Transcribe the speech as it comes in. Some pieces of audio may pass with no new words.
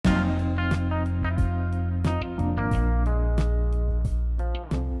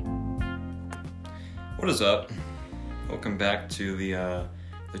What is up? Welcome back to the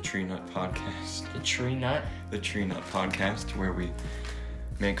Tree Nut Podcast. The Tree Nut? The Tree Nut Podcast, where we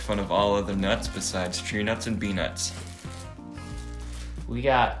make fun of all other nuts besides tree nuts and bee nuts. We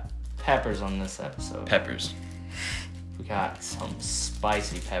got peppers on this episode. Peppers. We got some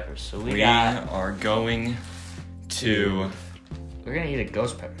spicy peppers. So we are going to... We're going to eat a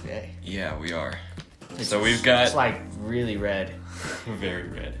ghost pepper today. Yeah, we are. It's like really red. Very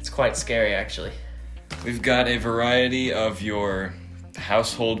red. It's quite scary, actually. We've got a variety of your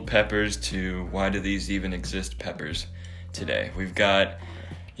household peppers to why do these even exist peppers today. We've got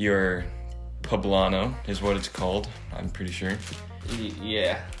your poblano is what it's called, I'm pretty sure.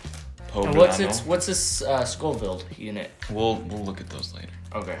 Yeah. Poblano. And what's this Scoville unit? We'll look at those later.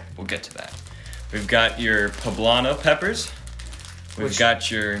 Okay. We'll get to that. We've got your poblano peppers. We've got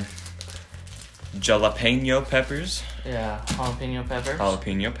your jalapeno peppers. Yeah, jalapeno peppers.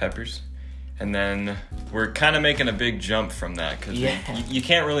 Jalapeno peppers. And then we're kind of making a big jump from that because you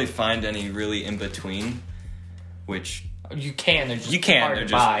can't really find any really in between, which... You can, they're just hard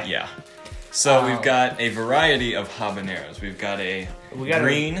to buy. Yeah. So we've got a variety of habaneros. We've got a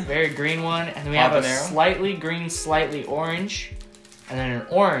very green one, and we have a slightly green, slightly orange, and then an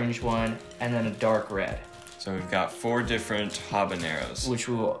orange one, and then a dark red. So we've got 4 different habaneros. Which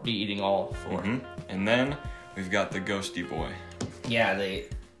we will be eating all 4. Mm-hmm. And then we've got the ghosty boy. Yeah, the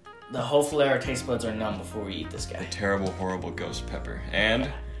hopefully our taste buds are numb before we eat this guy. The terrible, horrible ghost pepper.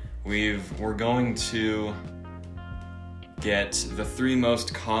 And we're going to get the 3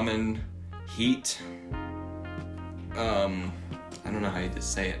 most common heat. I don't know how you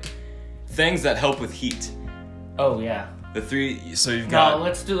just say it. Things that help with heat. Oh yeah. The 3. So you've got. No,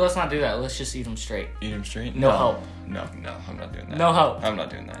 let's not do that. Let's just eat them straight. Eat them straight. No help. No, I'm not doing that. No help. I'm not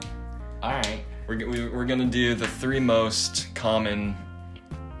doing that. All right. We're gonna do the 3 most common.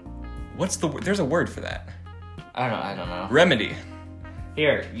 What's the word? There's a word for that. I don't know. Remedy.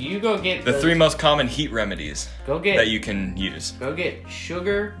 Here, you go get the 3 most common heat remedies. That you can use. Go get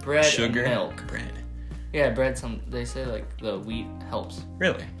sugar, bread, and milk. Bread. Yeah, bread. They say like the wheat helps.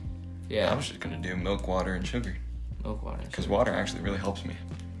 Really? Yeah. I was just gonna do milk, water, and sugar. Milk, water. Because water actually really helps me.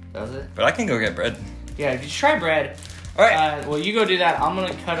 Does it? But I can go get bread. Yeah, just try bread. All right. Well, you go do that. I'm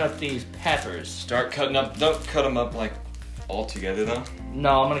gonna cut up these peppers. Start cutting up. Don't cut them up like all together though.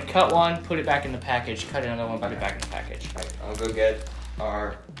 No, I'm gonna cut one, put it back in the package. Cut another one, put it back in the package. All right, I'll go get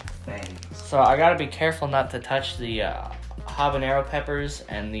our thing. So I gotta be careful not to touch the habanero peppers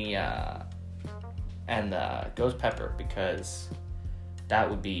and the ghost pepper because that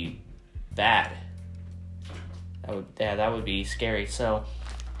would be bad. That would be scary. So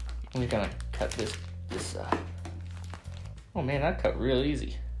I'm just gonna cut this. Oh man, that cut real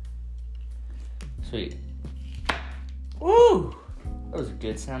easy. Sweet. Woo! That was a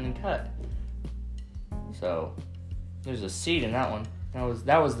good sounding cut. So there's a seed in that one.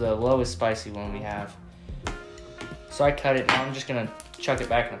 That was the lowest spicy one we have. So I cut it. Now I'm just gonna chuck it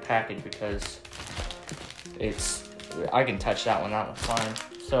back in the package because I can touch that one. That one's fine.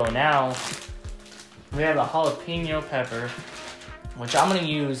 So now we have a jalapeno pepper, which I'm gonna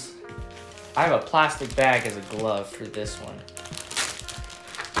use. I have a plastic bag as a glove for this one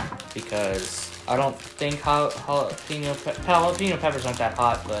because I don't think jalapeno peppers aren't that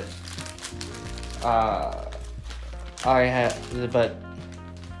hot, but but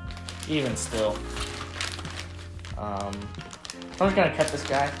even still, I'm just gonna cut this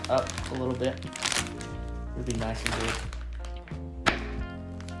guy up a little bit. It'll be nice and big.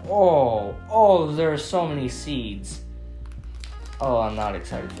 Oh, there are so many seeds. Oh, I'm not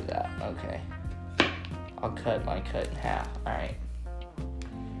excited for that. Okay. I'll cut my cut in half. Alright.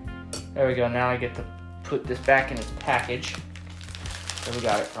 There we go. Now I get to put this back in its package that we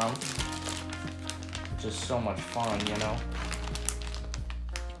got it from. Which is so much fun, you know?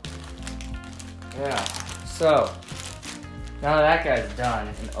 Yeah. So, now that guy's done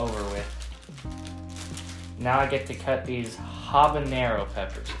and over with, now I get to cut these habanero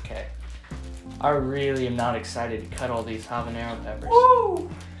peppers, okay? I really am not excited to cut all these habanero peppers. Woo!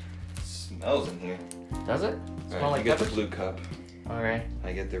 It smells in here. Does it? Smell like you peppers? Get the blue cup. Alright.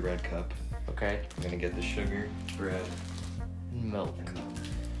 I get the red cup. Okay. I'm gonna get the sugar, bread, milk.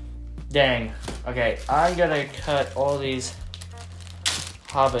 Dang. Okay, I'm gonna cut all these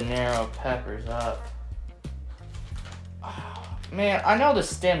habanero peppers up. Man, I know the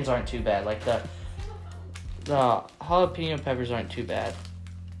stems aren't too bad. Like the jalapeno peppers aren't too bad.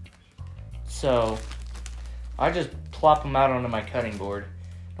 So, I just plop them out onto my cutting board.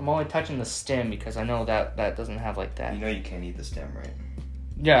 I'm only touching the stem because I know that doesn't have like that. You know you can't eat the stem, right?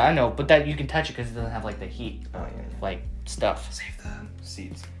 Yeah, I know, but that you can touch it because it doesn't have like the heat, oh, yeah. like stuff. Save the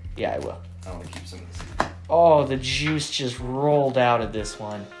seeds. Yeah, I will. I want to keep some of this. Oh, the juice just rolled out of this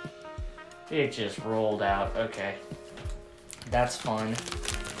one. It just rolled out. Okay. That's fun.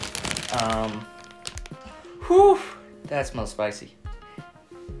 Whew. That smells spicy.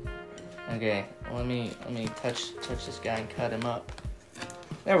 Okay, let me touch this guy and cut him up.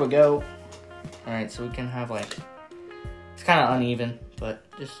 There we go. Alright, so we can have like, it's kind of uneven, but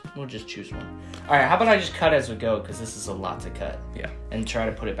we'll just choose one. Alright, how about I just cut as we go, because this is a lot to cut. Yeah. And try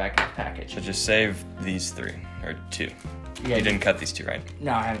to put it back in the package. So just save these 3, or 2. Yeah, You didn't cut these 2, right?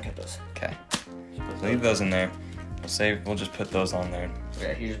 No, I haven't cut those. Okay. Leave those in there. We'll just put those on there.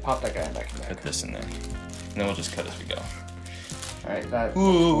 Okay, you just pop that guy back in the Put back. this in there. And then we'll just cut as we go. Alright, that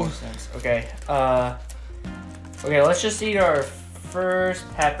makes sense. Okay, okay, let's just eat our first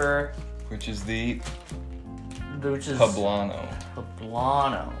pepper. Which is the Which is poblano.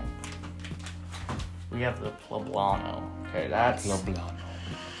 Poblano. We have the poblano. Okay, that's... Poblano.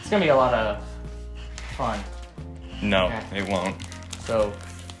 It's gonna be a lot of fun. No, Okay. it won't. So,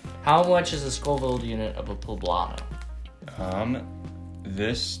 how much is a Scoville unit of a poblano?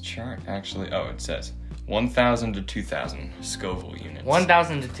 This chart actually, it says 1,000 to 2,000 Scoville units.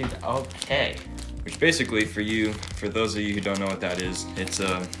 1,000 to 2,000. Okay. Which basically, for those of you who don't know what that is, it's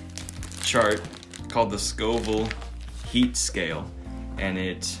a chart called the Scoville heat scale, and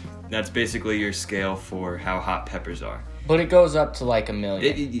that's basically your scale for how hot peppers are. But it goes up to like 1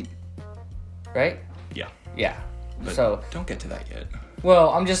 million, right? Yeah. Yeah. But So, don't get to that yet. well,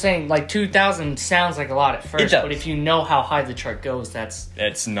 I'm just saying, like 2,000 sounds like a lot at first, does. but if you know how high the chart goes, that's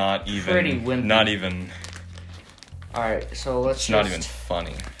It's not even pretty wimpy. Not even. All right. So let's It's just, not even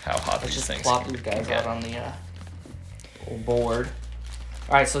funny how hot let's these just things plop can these guys get. out on the old board.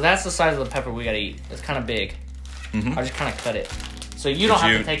 All right. So that's the size of the pepper we gotta eat. It's kind of big. Mhm. I just kind of cut it. So you don't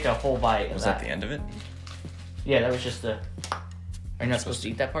have to take a whole bite of Was that. that the end of it? Yeah, that was just the. Are you not supposed to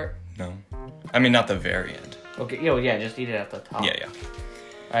eat that part? No. I mean, not the very end. Okay. Yeah. Just eat it at the top. Yeah. All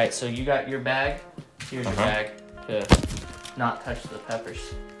right. So you got your bag. Here's your bag to not touch the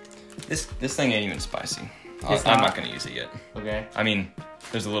peppers. This thing ain't even spicy. It's I'm not? not gonna use it yet. Okay. I mean,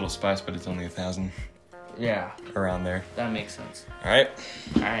 there's a little spice, but it's only 1,000 Yeah. around there. That makes sense. All right.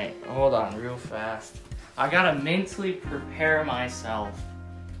 All right. Hold on, real fast. I gotta mentally prepare myself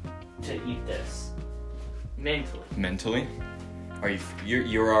to eat this. Mentally. Mentally,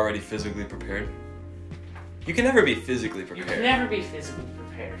 you're already physically prepared? You can never be physically You prepared. can never be physically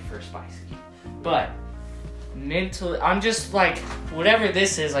prepared for spicy. But mentally, I'm just like, whatever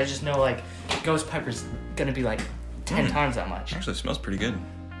this is, I just know like ghost pepper's gonna be like 10 times that much. Actually, it smells pretty good.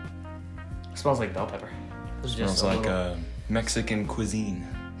 It smells like bell pepper. It's just Smells a like little... Mexican cuisine.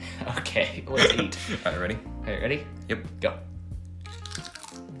 Okay, let's eat. All right, ready? All right, ready? Yep. Go.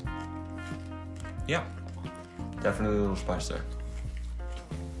 Yeah. Definitely a little spice there.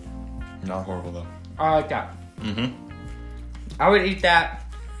 Not horrible though. I like that. Mm-hmm. I would eat that.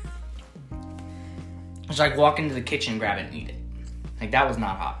 It's like walk into the kitchen, grab it, and eat it. Like that was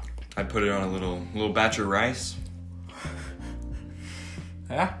not hot. I'd put it on a little batch of rice.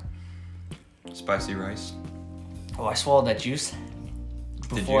 Yeah. Spicy rice. Oh, I swallowed that juice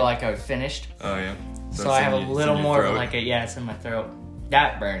before you? like I finished. Oh yeah. So it's I in have a your- it's little in your more of throat. like it's in my throat.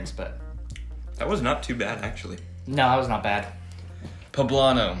 That burns, but That was not too bad actually. no, that was not bad.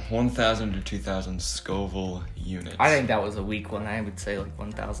 Poblano, 1,000 to 2,000 Scoville units. I think that was a weak one. I would say like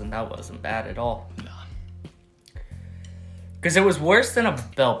 1,000. That wasn't bad at all. Nah. Because it was worse than a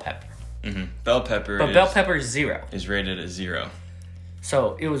bell pepper. Mm-hmm. Bell pepper. But bell pepper is 0. is rated at 0.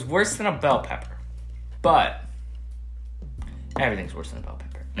 So it was worse than a bell pepper. But everything's worse than a bell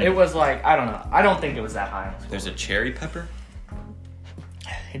pepper. It was like, I don't know. I don't think it was that high. There's a cherry pepper.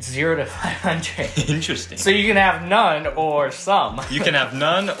 It's 0 to 500. Interesting. So you can have none or some. You can have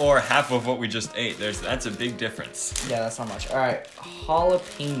none or half of what we just ate. That's a big difference. Yeah, that's not much. All right,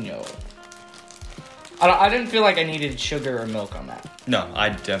 jalapeno. I didn't feel like I needed sugar or milk on that. No, I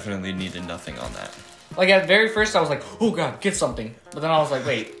definitely needed nothing on that. Like at very first, I was like, "Oh God, get something," but then I was like,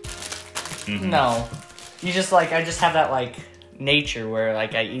 "Wait, no." You just like I just have that like nature where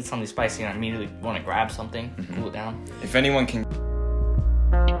like I eat something spicy and I immediately want to grab something, cool it down. If anyone can.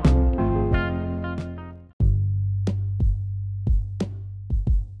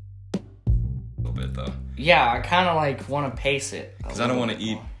 A little bit though. Yeah, I kind of like want to pace it Because I don't want to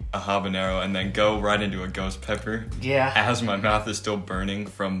eat a habanero and then go right into a ghost pepper Yeah. as my mouth is still burning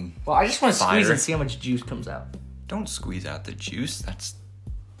from. Well, I just want to squeeze Fire. and see how much juice comes out. Don't squeeze out the juice. That's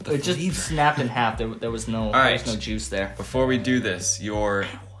the It just flavor. snapped in half. There was no right. juice there. Before we do this, your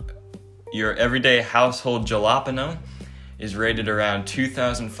everyday household jalapeno is rated around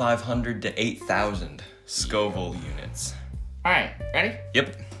 2,500 to 8,000 Scoville units. All right, ready?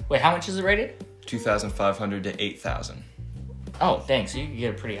 Yep. Wait, how much is it rated? 2,500 to 8,000. Oh, dang, so you can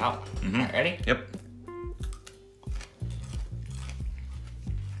get a pretty hot one. All right, ready? Yep.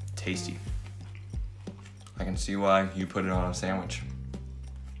 Tasty. I can see why you put it on a sandwich.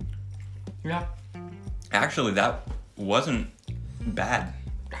 Yeah. Actually, that wasn't bad.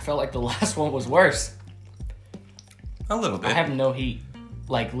 I felt like the last one was worse. A little bit. I have no heat.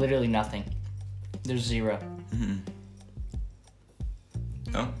 Like, literally nothing. There's zero.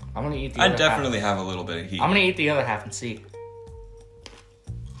 No? I'm going to eat the I other half. definitely have a little bit of heat. I'm going to eat the other half and see.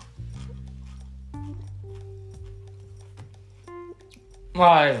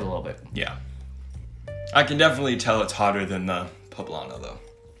 Well, it's a little bit. Yeah. I can definitely tell it's hotter than the poblano, though.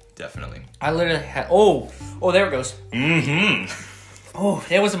 Definitely. I literally had... Oh, there it goes. Oh,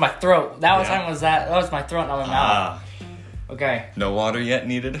 it was in my throat. That was my throat, not my mouth. Okay. No water yet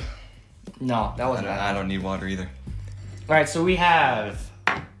needed? No, that wasn't I don't need water either. All right, so we have...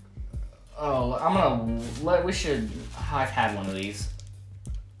 Oh, I've had one of these.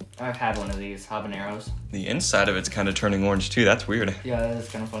 I've had one of these habaneros. The inside of it's kind of turning orange, too. That's weird. Yeah, that is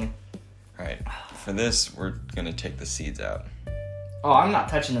kind of funny. All right. For this, we're going to take the seeds out. Oh, I'm not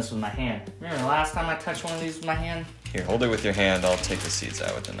touching this with my hand. Remember the last time I touched one of these with my hand? Here, hold it with your hand. I'll take the seeds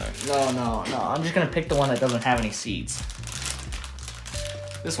out with the knife. No. I'm just going to pick the one that doesn't have any seeds.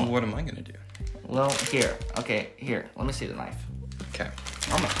 This one. What am I going to do? Well, here. Okay, here. Let me see the knife. Okay.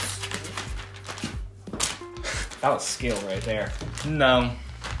 That was skill right there. No.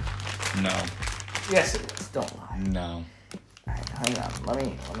 Yes, it is. Don't lie. No. All right, hang on. Let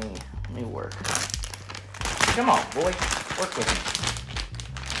me work. Come on, boy. Work with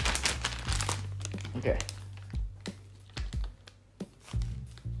me. Okay.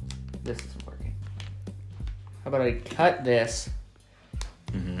 This isn't working. How about I cut this,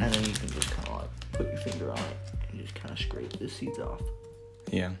 and then you can just kind of like put your finger on it and just kind of scrape the seeds off.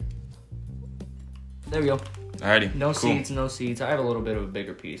 Yeah. There we go. Alrighty. No cool. seeds. I have a little bit of a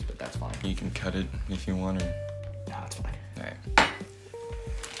bigger piece, but that's fine. You can cut it if you want to. No, it's fine. Alright.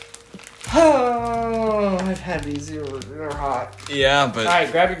 Oh, I've had these. They're hot. Yeah, but...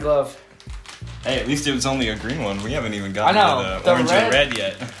 Alright, grab your glove. Hey, at least it was only a green one. We haven't even gotten to the orange and red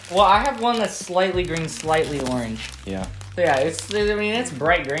yet. Well, I have one that's slightly green, slightly orange. Yeah. So yeah, it's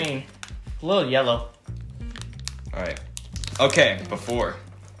bright green. A little yellow. Alright. Okay, before.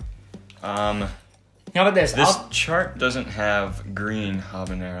 How about this? This chart doesn't have green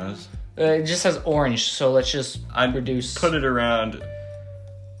habaneros. It just says orange, so let's just reduce. Put it around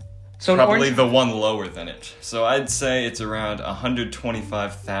So probably the one lower than it. So I'd say it's around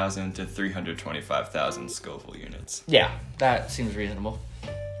 125,000 to 325,000 Scoville units. Yeah, that seems reasonable.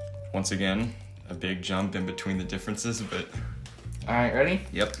 Once again, a big jump in between the differences, but... Alright, ready?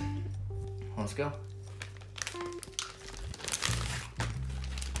 Yep. Let's go.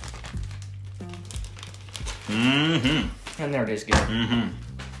 Mm-hmm. And there it is, good. Mm-hmm.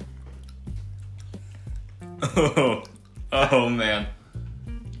 Oh, man.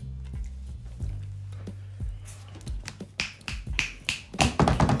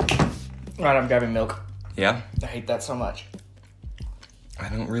 Alright, I'm grabbing milk. Yeah? I hate that so much. I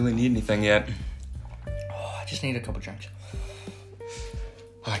don't really need anything yet. Oh, I just need a couple drinks.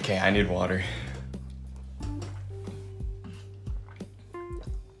 Okay, I need water.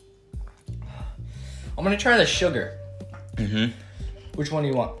 I'm gonna try the sugar. Mm-hmm. Which one do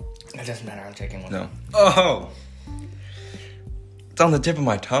you want? It doesn't matter, I'm taking one. No. Oh! It's on the tip of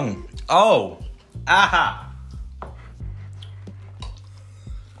my tongue. Oh! Aha!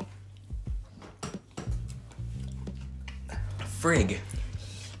 Frig.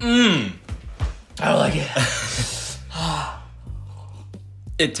 Mmm. I don't like it.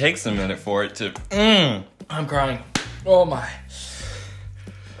 It takes a minute for it to... I'm crying. Oh my.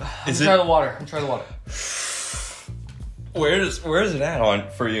 Try the water. Where is it at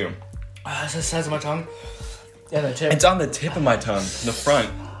on for you? It's the size of my tongue. And the tip. It's on the tip of my tongue, the front.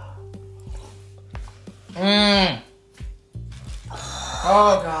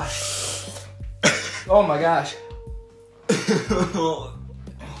 Oh gosh. Oh my gosh.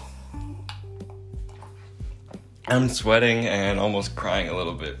 I'm sweating and almost crying a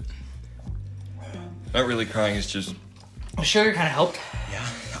little bit. Not really crying, it's just... The sugar kind of helped. Yeah,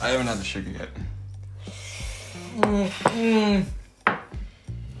 I haven't had the sugar yet.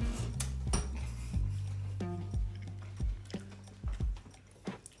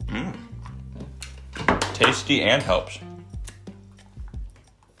 Tasty and helps.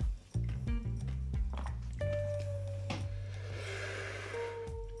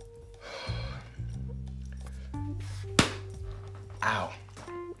 Ow.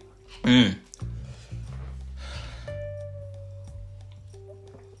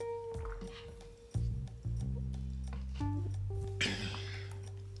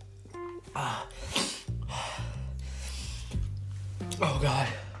 Oh, God.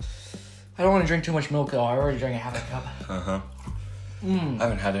 I don't want to drink too much milk, though. I already drank a half a cup. Uh-huh. I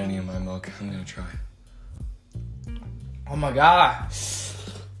haven't had any of my milk. I'm gonna try. Oh, my God.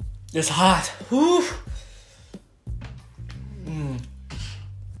 It's hot. Whew.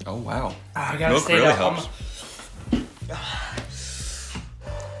 Oh, wow. I gotta Milk stay really there. helps.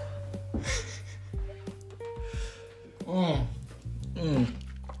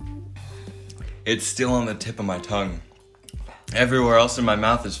 It's still on the tip of my tongue. Everywhere else in my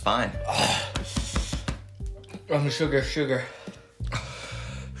mouth is fine. Sugar.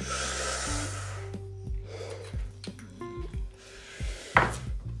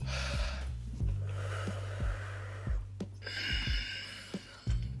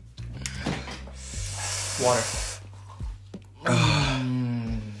 Water.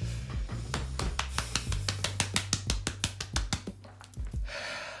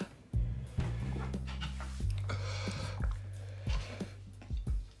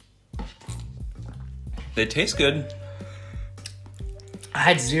 They taste good. I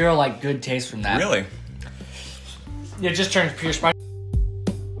had zero good taste from that. Really? It just turns pure spice.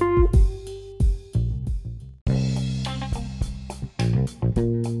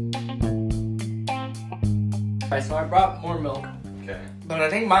 So I brought more milk. Okay. But I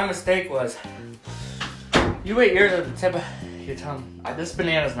think my mistake was you ate yours at the tip of your tongue. This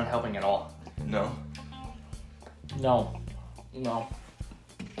banana's not helping at all. No. No.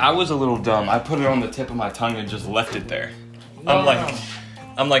 I was a little dumb. I put it on the tip of my tongue and just left it there. No.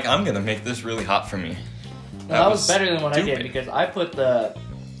 I'm gonna make this really hot for me. That was better than what stupid. I did because I put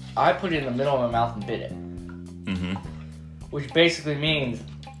it in the middle of my mouth and bit it. Mm-hmm. Which basically means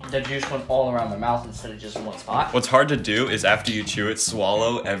the juice went all around my mouth instead of just in one spot. What's hard to do is after you chew it,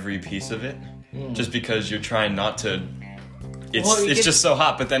 swallow every piece of it. Just because you're trying not to. It's just so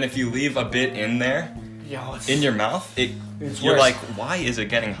hot. But then if you leave a bit in there, in your mouth, you're worse. like, why is it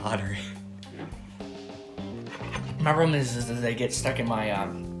getting hotter? My problem is they get stuck in my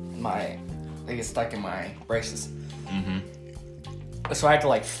they get stuck in my braces. Mm-hmm. So I have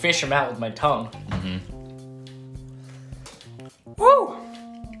to fish them out with my tongue. Mm-hmm. Woo!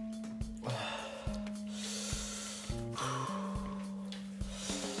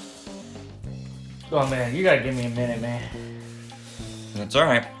 Oh man, you gotta give me a minute, man. That's all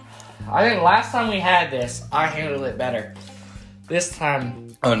right. I think last time we had this, I handled it better. This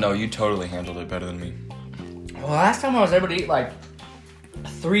time... Oh no, you totally handled it better than me. Well, last time I was able to eat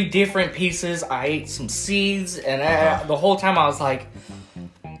 3 different pieces. I ate some seeds, and the whole time I was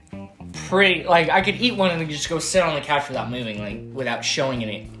pretty... I could eat one and then just go sit on the couch without moving, without showing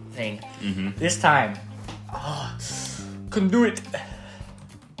anything. Mm-hmm. This time, couldn't do it.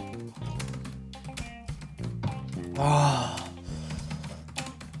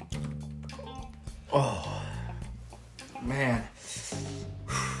 Oh, man.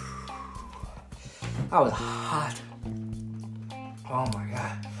 That was hot. Oh my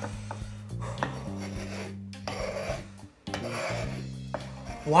God.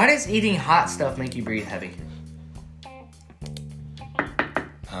 Why does eating hot stuff make you breathe heavy? I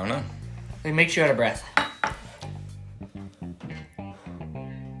don't know. It makes you out of breath.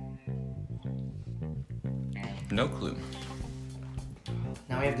 No clue.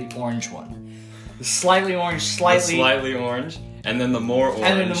 Now we have the orange one. The slightly orange, Slightly orange, and then the more orange.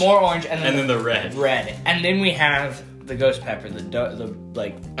 and then the more orange, and then the red. Red. And then we have the ghost pepper,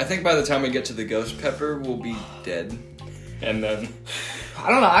 I think by the time we get to the ghost pepper, we'll be dead. And then I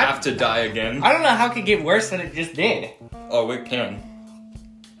don't know. I have to die again. don't know how it could get worse than it just did. Oh, it can.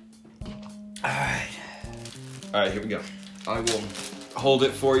 Alright, here we go. I will hold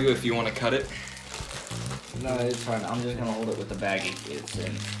it for you if you want to cut it. No, it's fine. I'm just gonna hold it with the baggie it's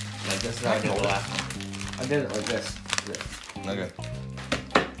in. This is how I did the last one. I did it like this. Okay.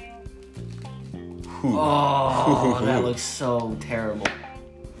 Oh, that looks so terrible.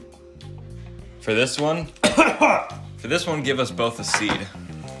 For this one, give us both a seed.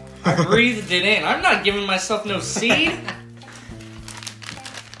 I breathed it in. I'm not giving myself no seed.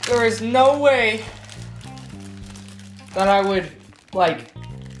 There is no way that I would,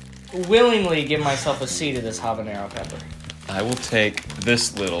 willingly give myself a seed of this habanero pepper. I will take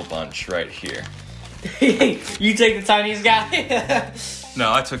this little bunch right here. You take the tiniest guy?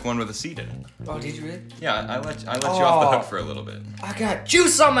 No, I took one with a seed in it. Oh, did you really? Yeah, I let you off the hook for a little bit. I got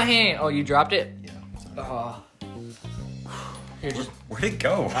juice on my hand. Oh, you dropped it? Yeah. Oh. Here, Where'd it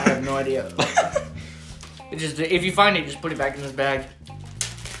go? I have no idea. If you find it, just put it back in this bag.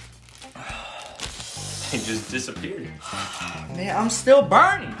 It just disappeared. Man, I'm still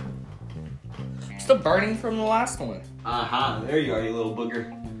burning. Still burning from the last one. Uh-huh. There you are, you little booger.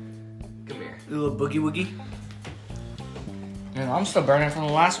 Come here. You little boogie woogie. And I'm still burning from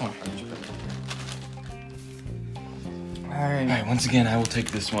the last one. Alright, once again, I will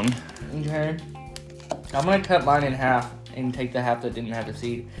take this one. Okay. I'm gonna cut mine in half and take the half that didn't have the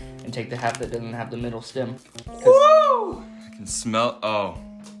seed and take the half that doesn't have the middle stem. Woo! I can smell. Oh,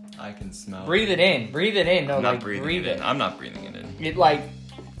 I can smell. Breathe it in. Breathe it in. No, I'm not like breathing breathe it in. it. I'm not breathing it in. It like.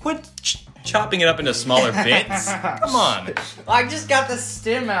 Quit chopping it up into smaller bits. Come on. I just got the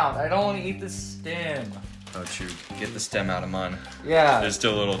stem out. I don't want to eat the stem. Oh, true. Get the stem out of mine. Yeah. There's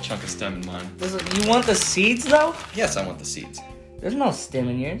still a little chunk of stem in mine. You want the seeds though? Yes, I want the seeds. There's no stem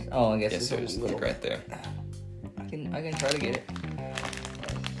in yours. Oh, I guess Yes, there's. a little. Look right there. I can try to get it.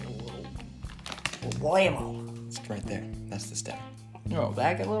 Blammo. It's right there. That's the stem. No,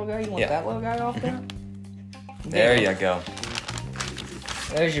 that little guy. You want that little guy off there? There you go.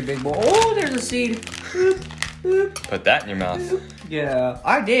 There's your big boy. Oh, there's a seed. Put that in your mouth. Yeah,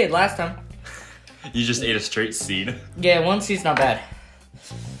 I did last time. You just ate a straight seed. Yeah, one seed's not bad.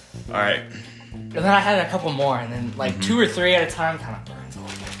 All right. And then I had a couple more, and then like 2 or 3 at a time kind of burns a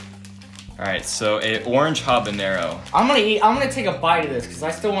little bit. All right. So a orange habanero. I'm gonna take a bite of this because I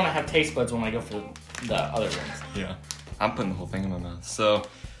still want to have taste buds when I go for the other ones. Yeah. I'm putting the whole thing in my mouth. So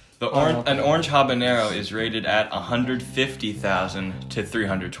an orange habanero is rated at 150,000 to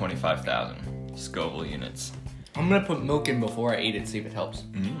 325,000 Scoville units. I'm gonna put milk in before I eat it, see if it helps.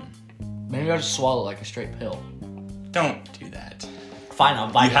 Maybe I'll just swallow it like a straight pill. Don't do that. Fine,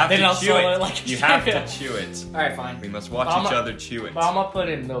 I'll bite You have it. Then I'll to chew swallow it. it like a You straight have pill. to chew it. Alright, fine. We must watch each other chew it. But I'm gonna put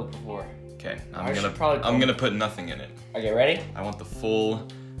in milk before. Okay, I should probably I'm gonna put nothing in it. Okay, ready? I want the full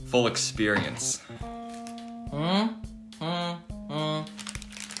experience.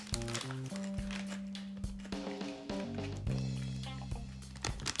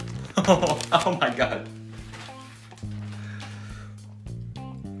 Oh my god.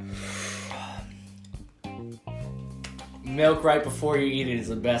 Milk right before you eat it is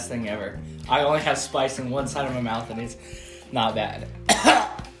the best thing ever. I only have spice in one side of my mouth and it's not bad.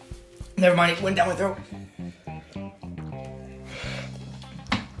 Never mind, it went down my throat.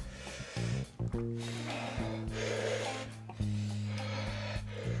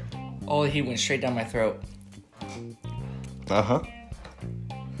 All the heat went straight down my throat. Uh-huh.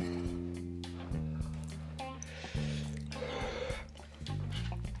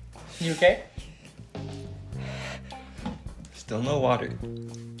 You okay? Still no water.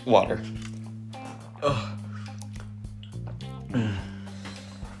 Water. Ugh. I'm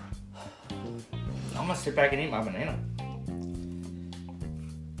gonna sit back and eat my banana.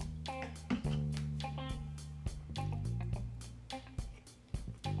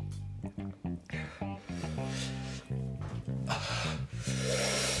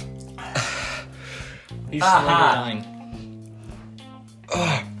 He's slowly dying.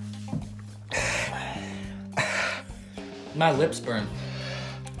 My lips burn.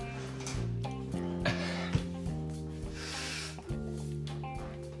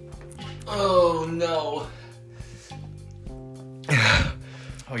 Oh no.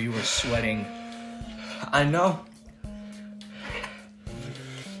 Oh, you were sweating. I know.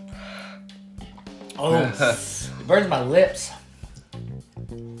 Oh, it burns my lips.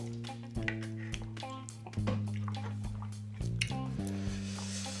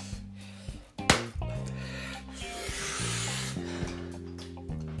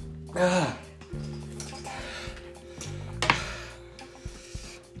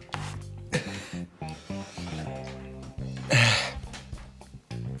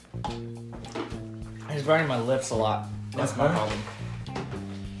 It's burning my lips a lot. That's my problem.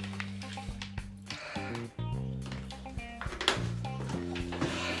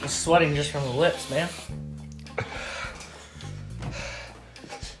 I'm sweating just from the lips, man.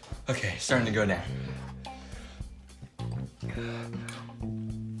 Okay, starting to go down.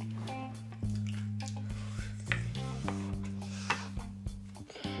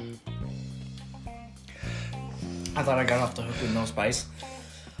 I thought I got off the hook with no spice.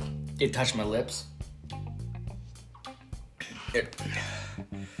 It touched my lips.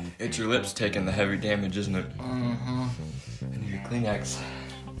 It's your lips taking the heavy damage, isn't it? Mm-hmm. I need your Kleenex.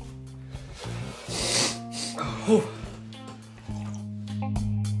 Whew.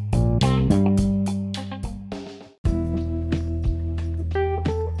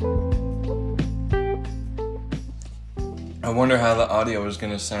 I wonder how the audio is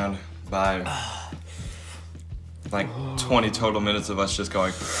gonna sound by like 20 total minutes of us just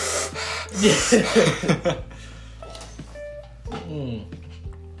going.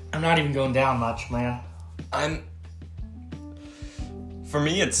 I'm not even going down much, man. For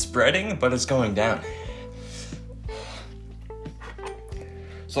me, it's spreading, but it's going down.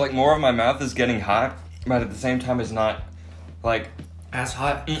 So like more of my mouth is getting hot, but at the same time it's not Like, That's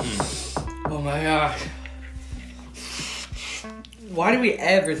hot. mm-mm. Oh my gosh. Why do we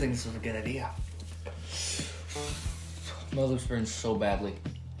ever think this is a good idea? My lips burn so badly.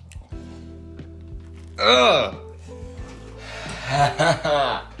 Ugh.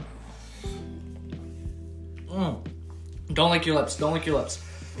 Don't lick your lips. Don't lick your lips.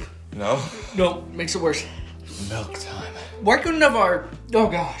 No? No, makes it worse. Milk time. Why couldn't have our... Oh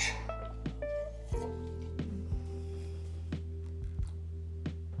gosh.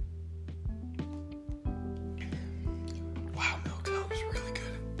 Wow, milk time was really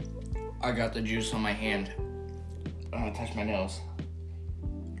good. I got the juice on my hand. I'm gonna touch my nose.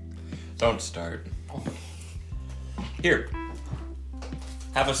 Don't start. Here.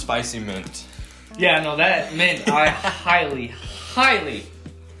 Have a spicy mint. Yeah, no, that mint, I highly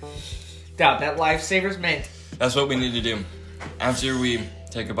doubt that Lifesaver's mint. That's what we need to do. After we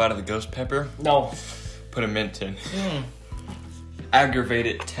take a bite of the ghost pepper, No. put a mint in. Aggravate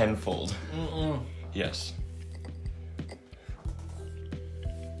it tenfold. Mm-mm. Yes.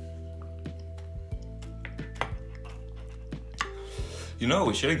 You know what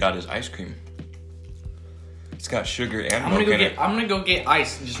we should have got is ice cream. It's got sugar and milk in it. I'm gonna go get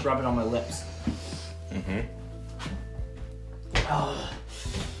ice and just rub it on my lips. Mm-hmm.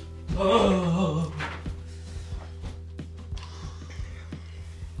 Oh.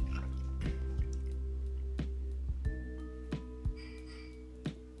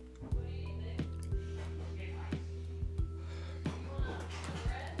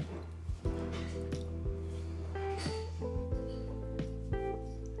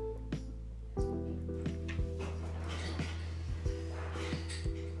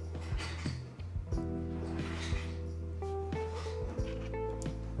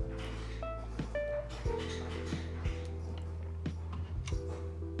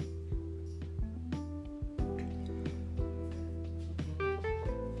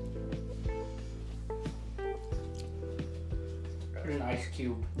 Put an ice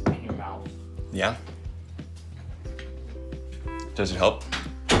cube in your mouth. Yeah. Does it help?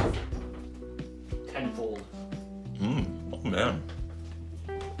 Tenfold. Oh man.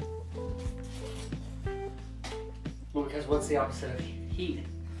 Well, because what's the opposite of heat?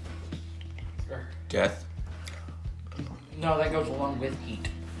 Death. No, that goes along with heat.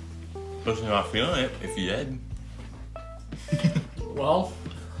 But you're not feeling it if you're dead. Well,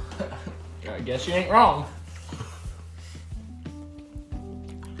 I guess you ain't wrong.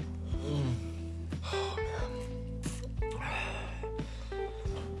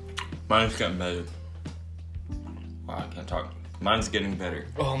 Mine's getting better. Wow, I can't talk. Mine's getting better.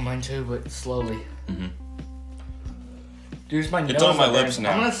 Oh, mine too, but slowly. Mm-hmm. Dude, it's my nose. It's on my that lips burns.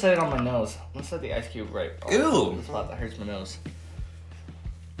 now. I'm gonna set it on my nose. I'm gonna set the ice cube right on Ew. the spot that hurts my nose.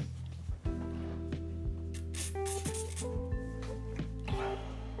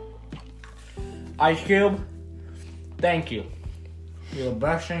 Ice cube, thank you. You're the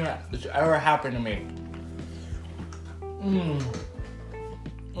best thing that's ever happened to me.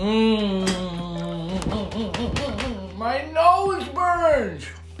 My nose burns.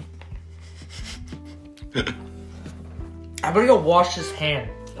 I'm gonna go wash this hand.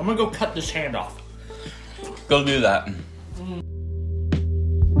 I'm gonna go cut this hand off. Go do that.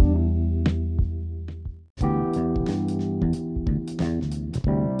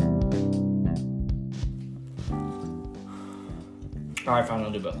 Alright, fine,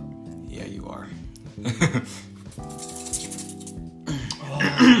 I'll do both. Yeah, you are.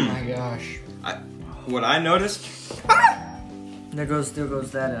 Oh my gosh. What I noticed. There goes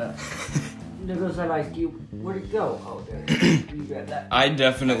that ice cube. Where'd it go? Oh, there it is. You grab that. I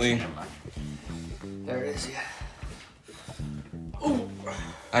definitely. There it is, yeah.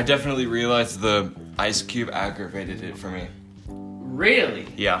 I definitely realized the ice cube aggravated it for me. Really?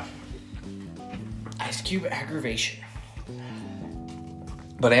 Yeah. Ice cube aggravation.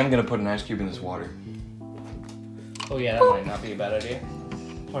 But I am gonna put an ice cube in this water. Oh yeah, that might not be a bad idea.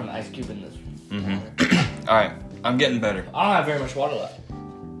 Put an ice cube in this. Mm-hmm. All right, I'm getting better. I don't have very much water left.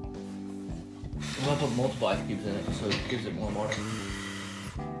 I'm gonna put multiple ice cubes in it so it gives it more water.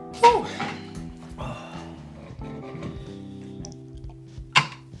 Woo!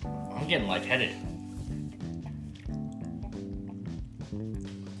 I'm getting lightheaded.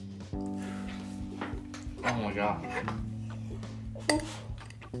 Oh my god.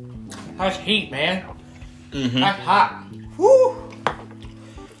 That's heat, man. Mm-hmm. That's hot. Woo!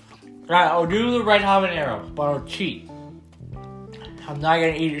 Right, I'll do the red habanero, but I'll cheat. I'm not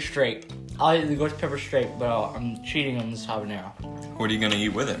gonna eat it straight. I'll eat the ghost pepper straight, but I'm cheating on this habanero. What are you gonna eat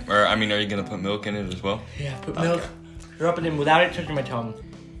with it? Or I mean, are you gonna put milk in it as well? Yeah, put milk, drop it in without it touching my tongue.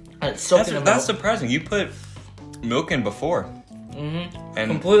 And it's soaked in the milk. That's surprising. You put milking before. Mm-hmm.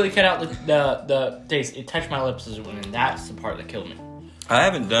 And completely cut out the taste. It touched my lips as it went in. That's the part that killed me. I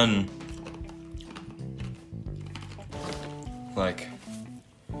haven't done like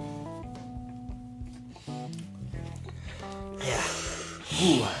yeah.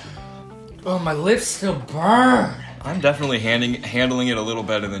 Ooh. Oh, my lips still burn. I'm definitely handling it a little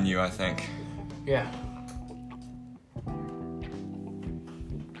better than you, I think. Yeah.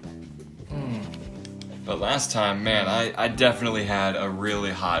 But last time, man, I definitely had a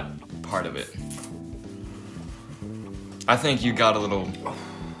really hot part of it. I think you got a little...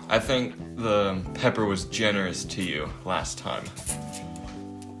 I think the pepper was generous to you last time.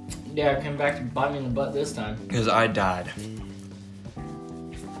 Yeah, it came back to bite me in the butt this time. Because I died.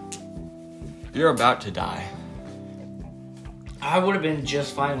 You're about to die. I would have been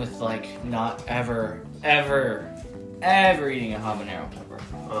just fine with, like, not ever eating a habanero pepper.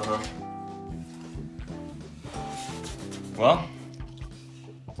 Uh-huh. Well,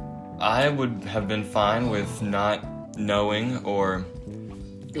 I would have been fine with not knowing or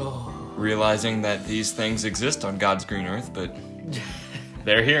realizing that these things exist on God's green earth, but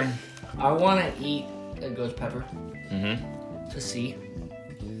they're here. I want to eat a ghost pepper. Mm-hmm. To see.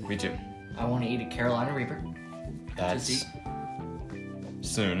 Me too. I want to eat a Carolina Reaper. That's to see.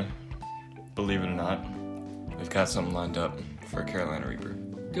 Soon. Believe it or not, we've got something lined up for a Carolina Reaper.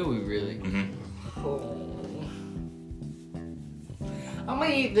 Do we really? Mm-hmm. Oh. I'm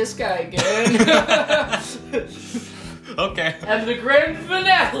gonna eat this guy again. Okay. And the grand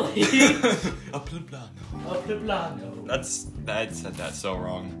finale. A poblano. A poblano. I said that so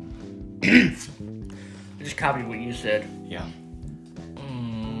wrong. I just copied what you said. Yeah.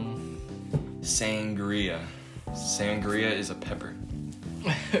 Sangria. Sangria is a pepper.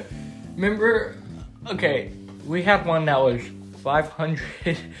 Remember? Okay, we had one that was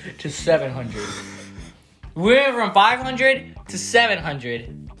 500 to 700. We went from 500 to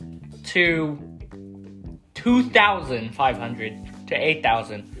 700 to 2,500 to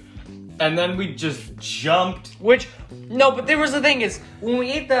 8,000. And then we just jumped. No, but there was the thing is, when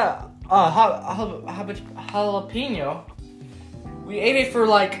we ate the jalapeno, we ate it for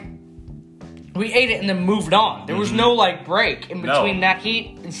we ate it and then moved on. There was no break in between that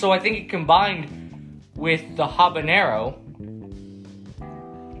heat, and so I think it combined with the habanero.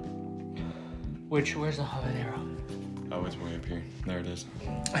 Where's the habanero? Oh, it's way up here. There it is.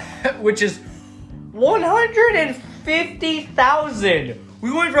 Which is 150,000.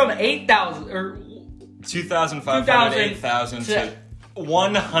 We went from 8,000 or 2,500, 8,000 to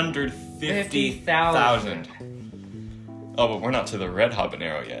 150,000. Oh, but we're not to the red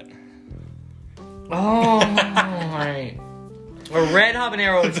habanero yet. Oh, right. A red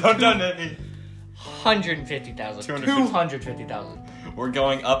habanero is Don't done it. 150,000. 250,000. We're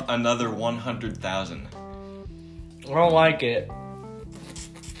going up another 100,000. I don't like it.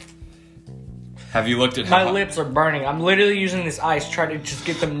 Have you looked at My lips are burning. I'm literally using this ice trying to just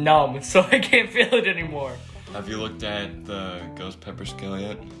get them numb so I can't feel it anymore. Have you looked at the ghost pepper scale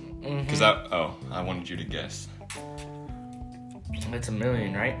yet? Mm-hmm. Because I wanted you to guess. It's 1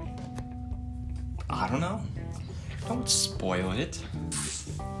 million, right? I don't know. Don't spoil it.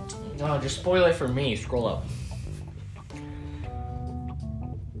 No, just spoil it for me. Scroll up.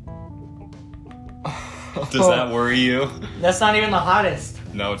 Does that worry you? That's not even the hottest.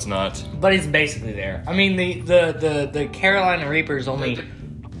 No, it's not. But it's basically there. I mean, the Carolina Reaper is only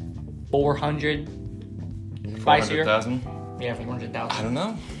 400. 400,000? Yeah, 400,000. I don't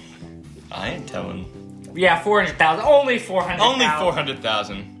know. I ain't telling. Yeah, 400,000. Only 400,000. Only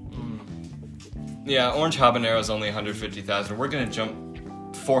 400,000. Yeah, orange habanero is only 150,000. We're gonna jump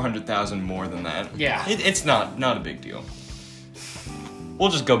 400,000 more than that. Yeah. It's not a big deal.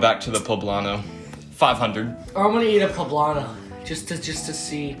 We'll just go back to the poblano. 500. Or I'm gonna eat a poblano just to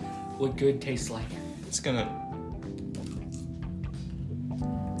see what good tastes like. It's gonna.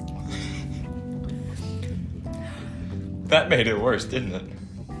 That made it worse, didn't it?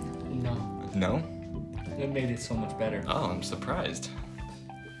 No, No? it made it so much better. Oh, I'm surprised.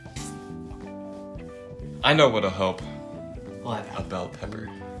 I know what'll help. What? A bell pepper.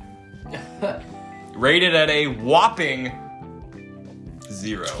 Rated at a whopping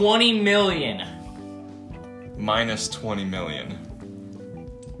 0. 20 million. Minus 20 million.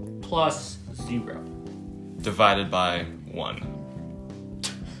 Plus 0. Divided by 1.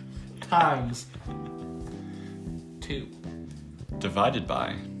 Times 2. Divided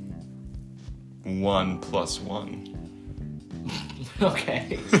by 1 plus 1.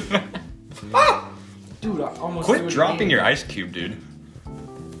 Okay. Ah! Dude, I almost Quit dropping your ice cube, dude.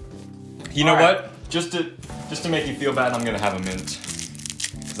 You know what? Just to make you feel bad, I'm gonna have a mint.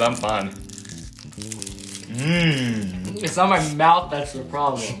 Cause I'm fine. It's not my mouth that's the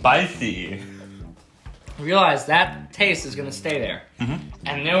problem. Spicy. Realize that taste is gonna stay there. Mm-hmm.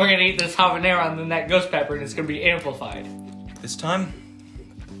 And then we're gonna eat this habanero and then that ghost pepper and it's gonna be amplified. This time,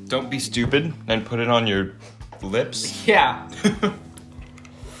 don't be stupid and put it on your lips. Yeah.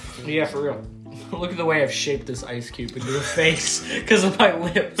 Yeah, for real. Look at the way I've shaped this ice cube into a face because of my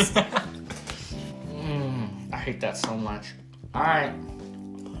lips. I hate that so much. Alright.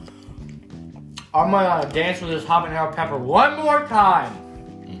 I'm gonna dance with this habanero pepper one more time.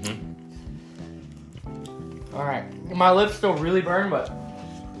 Alright. My lips still really burn, but...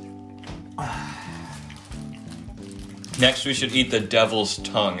 Next, we should eat the devil's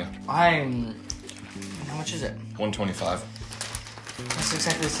tongue. How much is it? $125. That's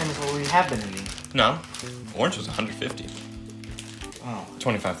exactly the same as what we have been eating. No. Orange was $150. Oh.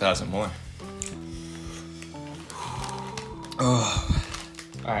 25,000 more. Oh.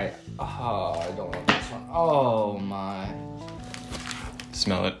 Alright. Oh, I don't want this one. Oh, my.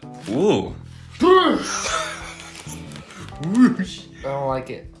 Smell it. Ooh. I don't like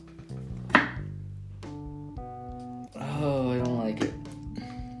it. Oh, I don't like it.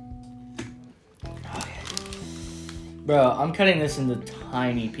 Okay. Bro, I'm cutting this into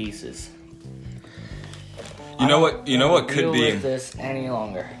tiny pieces. You know what could be with this any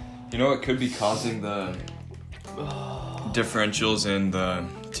longer. You know what could be causing the differentials in the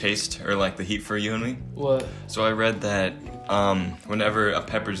taste or like the heat for you and me? What? So I read that whenever a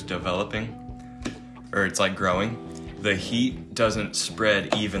pepper's developing or it's like growing, the heat doesn't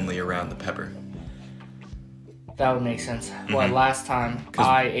spread evenly around the pepper. That would make sense. Well, last time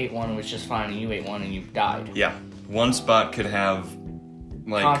I ate one, it was just fine, and you ate one and you died. Yeah. One spot could have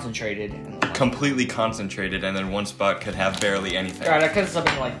like concentrated. Completely concentrated, and then one spot could have barely anything. Alright, I cut this up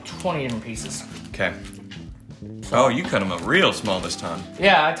into like 20 different pieces. Okay. So, oh, you cut them up real small this time.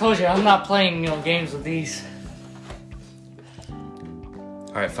 Yeah, I told you, I'm not playing, games with these.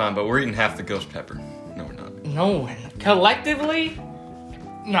 Alright, fine, but we're eating half the ghost pepper. No, we're not. No, collectively?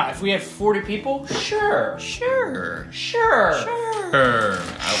 No, if we had 40 people, sure. Sure. Sure. Sure.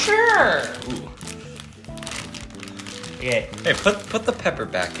 Sure. Ooh. Yeah. Hey, put the pepper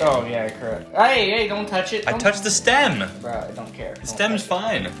back in. Oh, yeah, correct. Hey, don't touch it. I touched the stem. Bro, I don't care. The stem's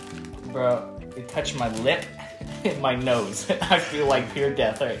fine. Bro, it touched my lip and my nose. I feel like pure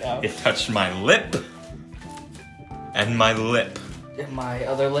death right now. It touched my lip. And my lip. And my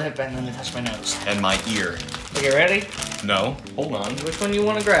other lip, and then it touched my nose. And my ear. Okay, ready? No. Hold on. Which one you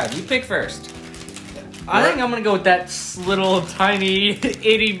want to grab? You pick first. I think I'm going to go with that little tiny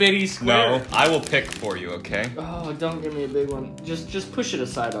itty-bitty square. No, I will pick for you, okay? Oh, don't give me a big one. Just push it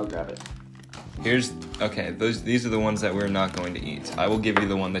aside, I'll grab it. Okay, these are the ones that we're not going to eat. I will give you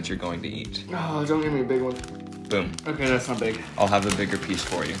the one that you're going to eat. Oh, don't give me a big one. Boom. Okay, that's not big. I'll have the bigger piece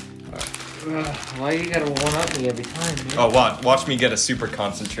for you. Why you gotta one-up me every time, man? Oh, watch me get a super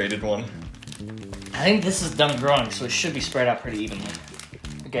concentrated one. I think this is done growing, so it should be spread out pretty evenly.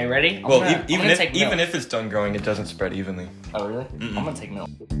 Okay, ready? Even if it's done growing, it doesn't spread evenly. Oh, really? I'm gonna take milk.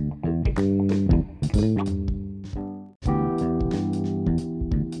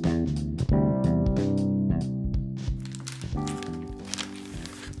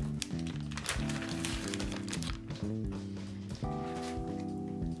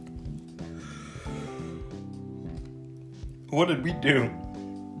 What did we do?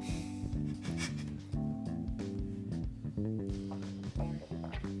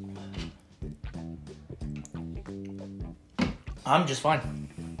 I'm just fine.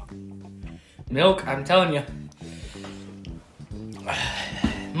 Milk, I'm telling you.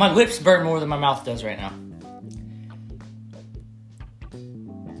 My lips burn more than my mouth does right now.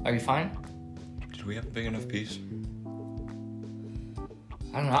 Are you fine? Did we have a big enough piece?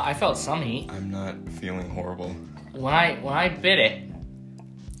 I don't know. I felt some heat. I'm not feeling horrible. When I bit it,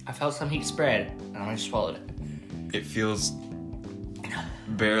 I felt some heat spread, and I just swallowed it. It feels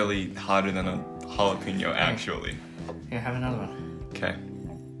barely hotter than a jalapeno, actually. Here, have another one. Okay.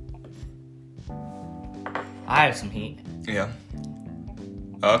 I have some heat. Yeah.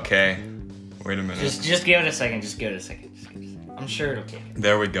 Okay. Wait a minute. Just give it a second. Just give it a second. I'm sure it'll kick.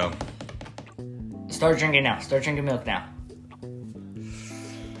 There we go. Start drinking now. Start drinking milk now.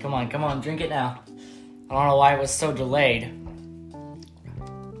 Come on, drink it now. I don't know why it was so delayed.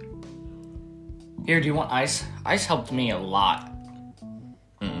 Here, do you want ice? Ice helped me a lot.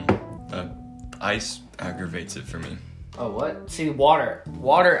 Ice aggravates it for me. Oh, what? See, water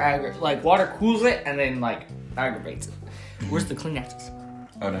cools it and then aggravates it. Where's the Kleenexes?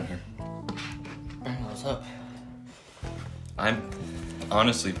 Oh, down here. Bring those up. I'm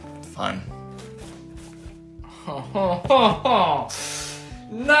honestly fine.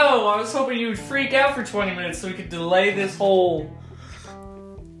 No, I was hoping you would freak out for 20 minutes so we could delay this whole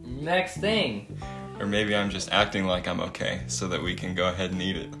next thing. Or maybe I'm just acting like I'm okay so that we can go ahead and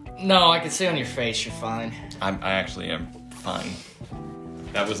eat it. No, I can see on your face you're fine. I actually am fine.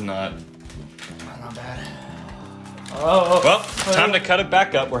 That was not... Not bad. Oh. Well, time to cut it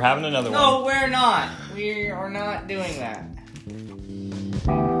back up. We're having another one. No, we're not. We are not doing that.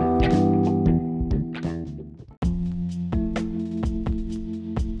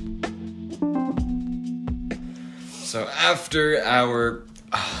 So after our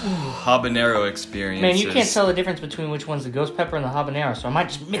habanero experience... Man, you can't tell the difference between which one's the ghost pepper and the habanero, so I might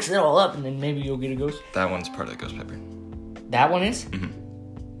just mix it all up and then maybe you'll get a ghost. That one's part of the ghost pepper. That one is? Mm-hmm.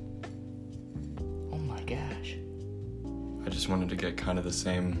 Oh my gosh. I just wanted to get kind of the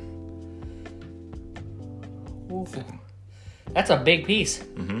same thing. That's a big piece.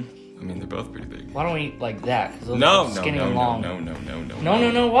 Mm-hmm. I mean, they're both pretty big. Why don't we eat like that? Cause those No, are no, skinny no, and no,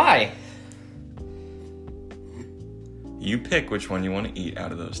 long. no, Why? You pick which one you want to eat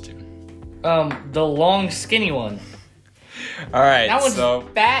out of those two. The long, skinny one. All right, That one's so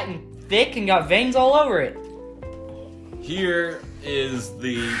fat and thick and got veins all over it. here is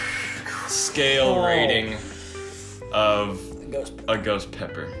the scale rating of a ghost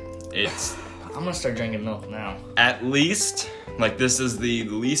pepper. It's I'm gonna start drinking milk now. at least, like, this is the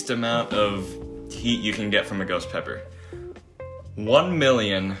least amount of heat you can get from a ghost pepper.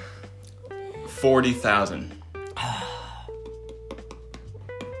 1,040,000.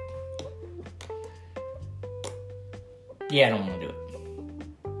 Yeah, I don't want to do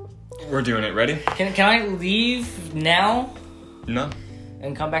it. We're doing it. Ready? Can I leave now No.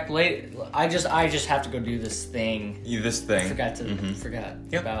 and come back later? I just have to go do this thing. This thing. Forgot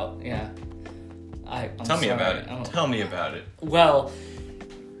Yep. about I'm Tell me sorry. about it. Tell me about it. Well,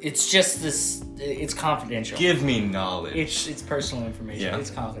 it's just this. It's confidential. Give me knowledge. It's personal information. Yeah. It's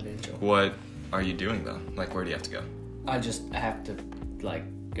confidential. What are you doing, though? Like, where do you have to go? I just have to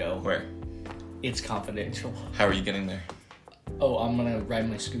go. Where? It's confidential. How are you getting there? Oh, I'm gonna ride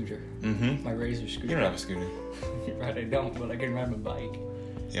my scooter. Mm-hmm. My Razor scooter. You don't have a scooter. You're right, I don't, but I can ride my bike.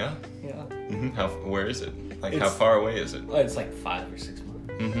 Yeah? Yeah. Mm-hmm. Where is it? Like, how It's- far away is it? Oh, it's like 5 or 6 miles.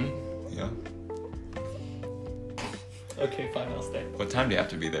 Mm-hmm. Yeah. Okay, fine, I'll stay. What time do you have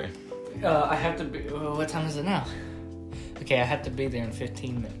to be there? I have to be. What time is it now? Okay, I have to be there in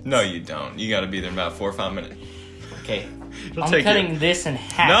 15 minutes. No, you don't. You gotta be there in about 4 or 5 minutes. Okay. It'll I'm take cutting you. this in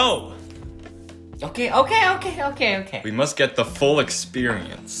half. No! Okay. We must get the full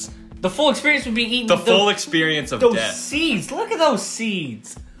experience. The full experience would be eating The full experience of those death. seeds. Look at those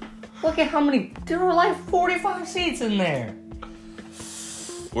seeds. Look at how many. There were like 45 seeds in there.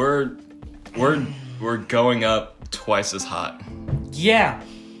 We're going up twice as hot Yeah.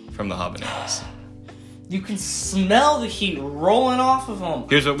 from the habaneros. You can smell the heat rolling off of them.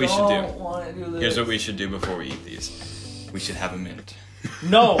 Here's what we should do. Don't wanna do this. Here's what we should do before we eat these. We should have a mint.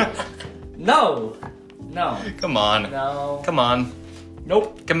 No. No. No. Come on. No. Come on.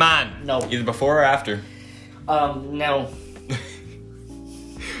 Nope. Come on. No. Either before or after. No.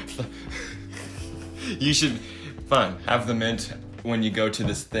 You should, fine, have the mint when you go to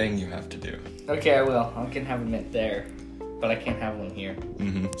this thing you have to do. Okay, I will. I can have a mint there, but I can't have one here.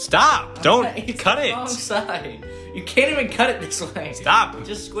 Mm-hmm. Stop! Don't It's cut the it! wrong side. You can't even cut it this way. Stop! It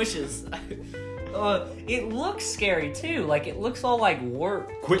just squishes. It looks scary too. Like it looks all like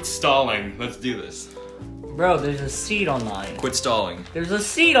work. Quit stalling. Let's do this. Bro, there's a seed on mine. Quit stalling. There's a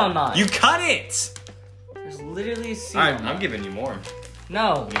seed on mine. You cut it! There's literally a seed Alright, on mine. I'm giving you more.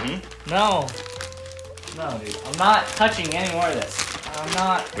 No. Mm-hmm. No. No, dude. I'm not touching any more of this. I'm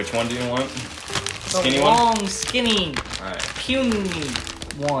not. Which one do you want? The Skinny one? long, skinny, Alright. puny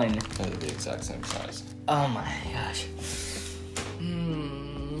one. They're the exact same size. Oh my gosh.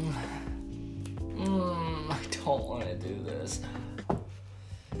 I don't want to do this.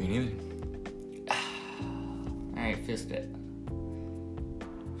 Me neither. Alright, fist it.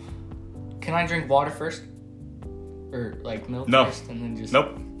 Can I drink water first? Or like milk No. first and then just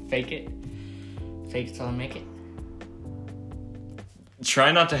Nope. fake it? Fake it till I make it?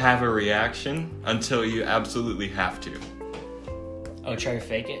 Try not to have a reaction until you absolutely have to. Oh, try to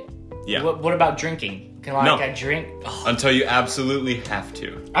fake it? Yeah. What about drinking? Can No. I drink? Oh, Until you absolutely have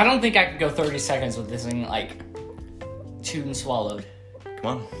to. I don't think I could go 30 seconds with this thing like chewed and swallowed. Come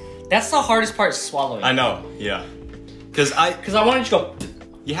on. That's the hardest part, swallowing. I know, yeah. Because Because I want to just go.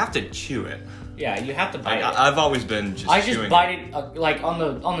 you have to chew it. Yeah, you have to bite it. I've always been just I just chewing bite it like on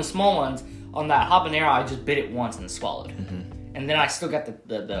the small ones. On that habanero, I just bit it once and swallowed, and then I still got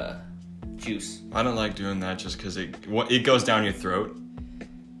the juice. I don't like doing that just because it goes down your throat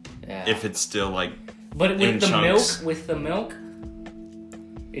Yeah. if it's still like but in with the chunks. milk,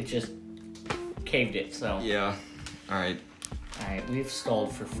 it just caved it, so. Yeah. Alright. Alright, we've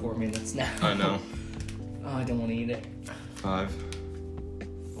stalled for 4 minutes now. I know. Oh, I don't want to eat it. 5,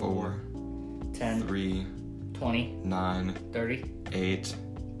 4, 10, 3, 20, 9, 30, 8,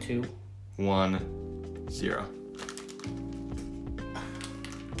 2. 1, 0.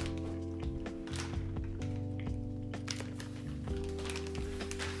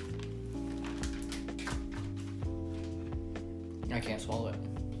 I can't swallow it.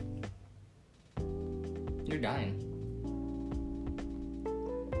 You're dying.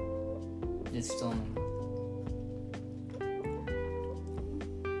 It's still in my mouth.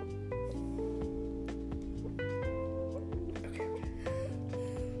 Okay.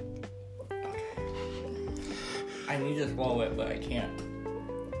 I need to swallow it, but I can't.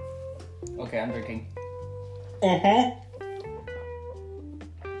 Okay, I'm drinking. Uh-huh.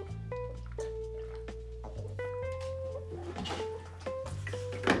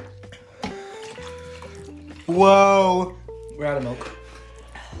 Whoa. We're out of milk.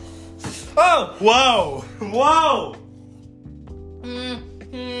 Oh! Whoa! Whoa!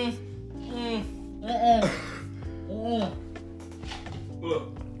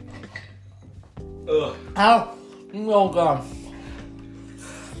 Ugh. Ow! Oh god.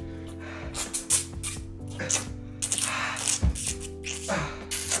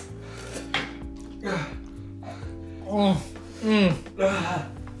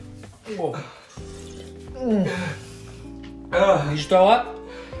 Did you throw up?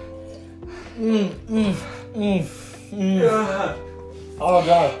 Oh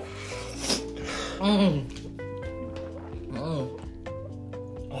god.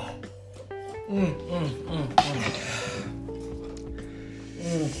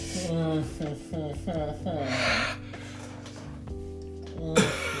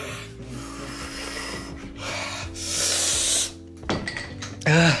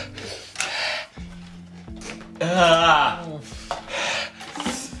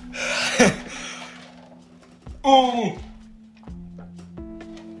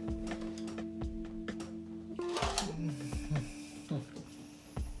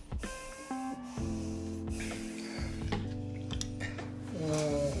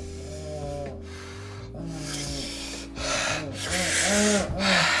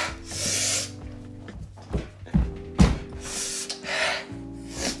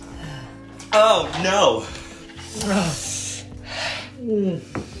 Oh no!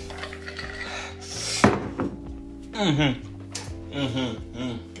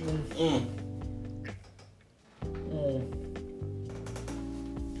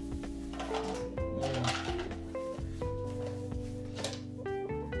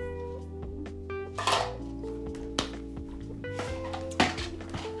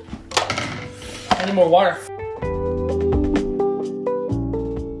 I need more water.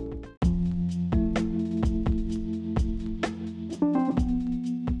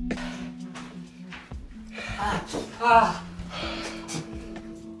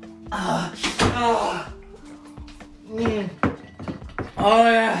 Oh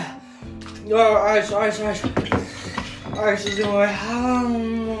yeah. Oh, ice. Ice is in my way.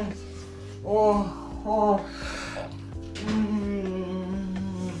 Oh.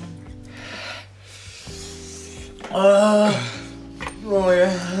 Oh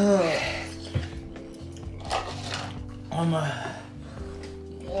yeah. Oh my.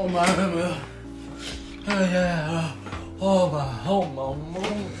 Oh yeah. Oh my.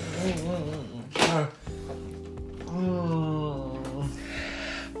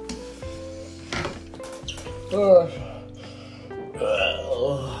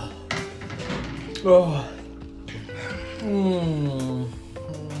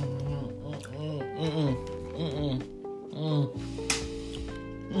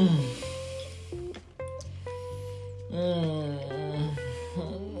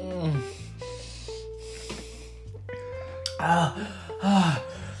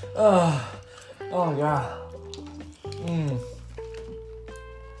 Oh god.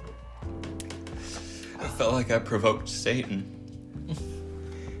 I felt like I provoked Satan.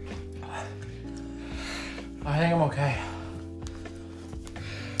 I think I'm okay.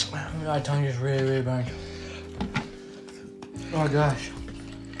 My tongue is really burned. Oh gosh.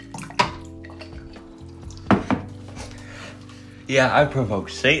 Yeah, I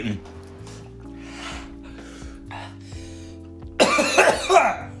provoked Satan.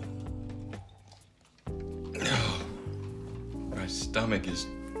 My stomach is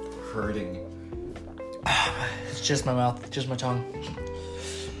hurting. It's just my mouth, just my tongue.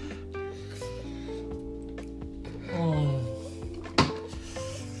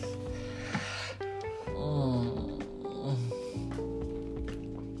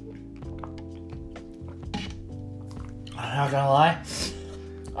 not gonna lie.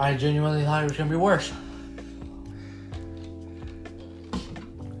 I genuinely thought it was gonna be worse.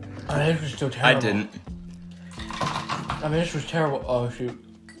 I mean, this was still terrible. I didn't. I mean, this was terrible. Oh, shoot.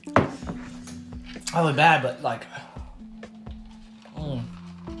 Probably bad, but like...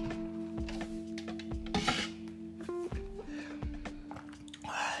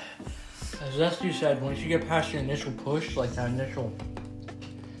 As Zesty said, once you get past your initial push, like that initial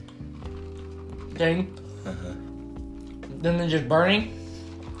thing, then they're just burning.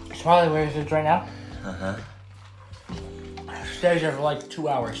 It's probably where it is right now. Stays there for like 2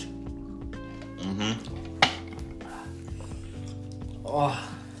 hours. Oh.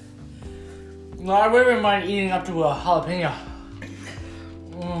 No, I wouldn't mind eating up to a jalapeno.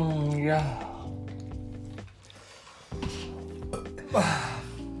 Yeah.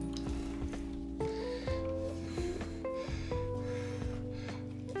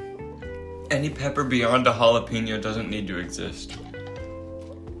 Any pepper beyond a jalapeno doesn't need to exist.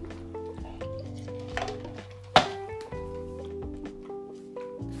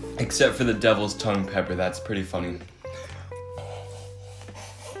 Except for the devil's tongue pepper, that's pretty funny.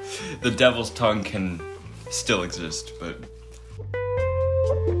 The devil's tongue can still exist, but...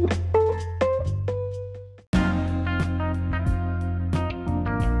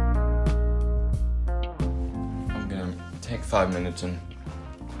 I'm gonna take 5 minutes and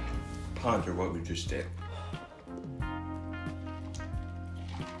ponder what we just did.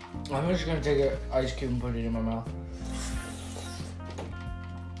 I'm just gonna take an ice cube and put it in my mouth.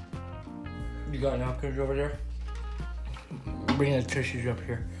 You got napkins over there? Bring the tissues up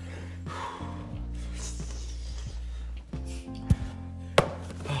here.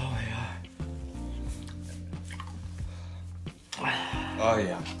 Oh yeah. Oh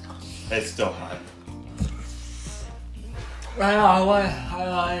yeah. It's still hot. I know,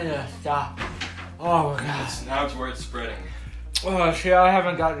 I need to stop. Oh my god. Now it's where it's spreading. Oh shit, I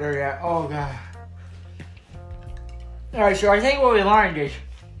haven't got there yet. Oh god. Alright, so I think what we learned is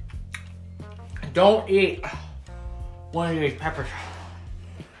don't eat one of these peppers.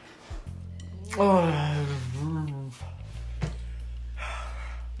 Oh.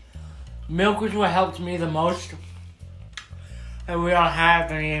 Milk is what helped me the most. And we don't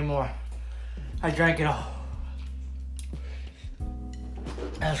have any anymore. I drank it all.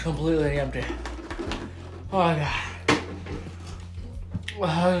 That's completely empty. Oh my god.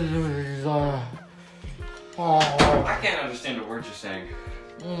 Oh. I can't understand a word you're saying.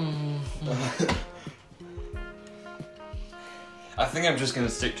 I think I'm just gonna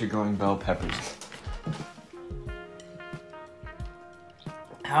stick to growing bell peppers.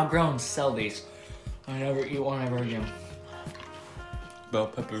 How grown sell these? I never eat one ever again. Bell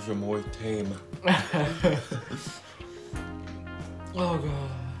peppers are more tame. Oh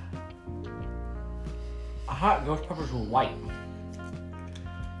god. I thought ghost peppers were white.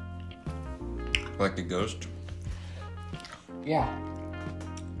 Like a ghost? Yeah.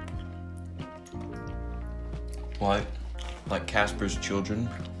 What? Like Casper's children?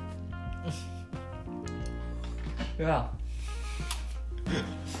 Yeah.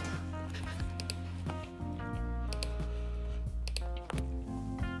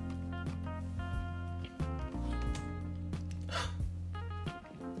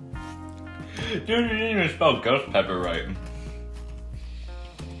 Dude, you didn't even spell ghost pepper right.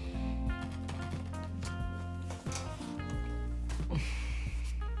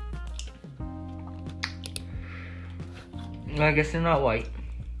 I guess they're not white.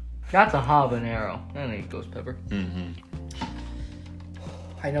 That's a habanero. That ain't ghost pepper.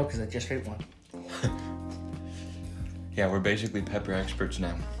 I know because I just ate one. Yeah, we're basically pepper experts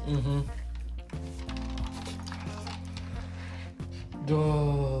now.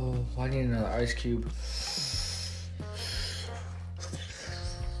 Oh, I need another ice cube.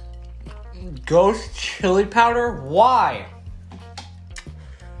 Ghost chili powder? Why?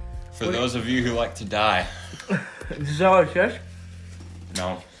 For those of you who like to die. Is that what it says?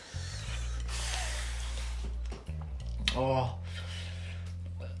 No. Oh.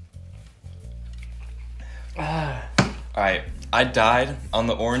 Alright, I died on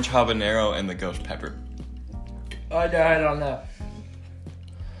the orange habanero and the ghost pepper. I died on that.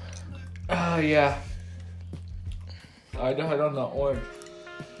 Oh, yeah. I died on the orange.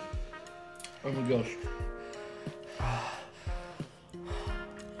 And the ghost.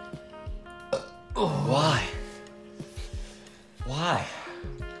 Why? Why?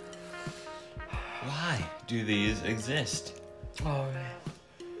 Why do these exist? Oh, man.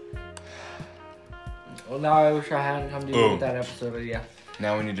 Well, now I wish I hadn't come to you with that episode of yeah.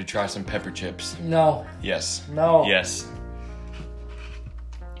 Now we need to try some pepper chips. No. Yes. No. Yes.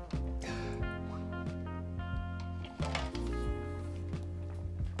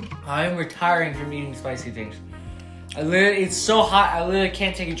 I am retiring from eating spicy things. It's so hot, I literally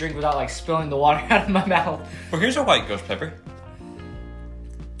can't take a drink without like spilling the water out of my mouth. Well, here's a white ghost pepper.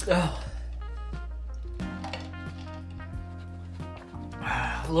 Oh.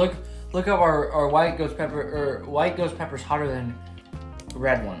 Look up our white ghost pepper, or white ghost pepper's hotter than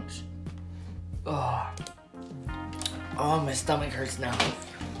red ones. Oh, my stomach hurts now.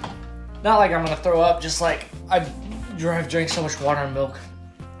 Not like I'm gonna throw up, just like I've drank so much water and milk.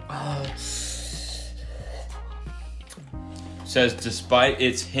 Says, despite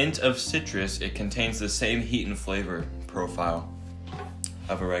its hint of citrus, it contains the same heat and flavor profile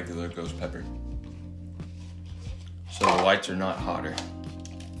of a regular ghost pepper. So the whites are not hotter.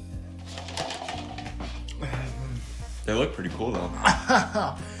 They look pretty cool though.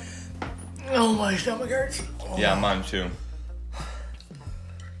 Oh, my stomach hurts. Yeah, mine too.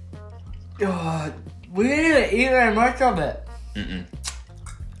 We didn't eat very much of it.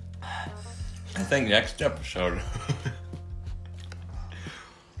 I think next episode.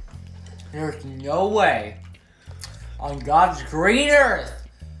 There's no way on God's green earth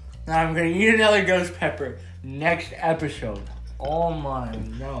that I'm gonna eat another ghost pepper next episode. Oh my,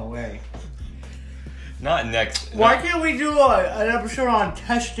 no way. Not next. Why can't we do an episode on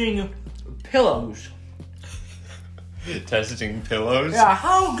testing pillows? Testing pillows? Yeah,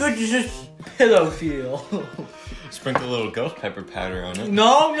 how good does this pillow feel? Sprinkle a little ghost pepper powder on it.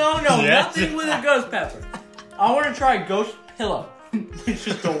 No, Yes. nothing with a ghost pepper. I want to try ghost pillow. It's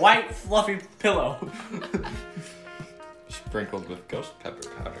just a white, fluffy pillow. Sprinkled with ghost pepper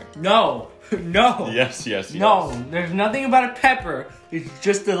powder. No. Yes. No, there's nothing about a pepper. It's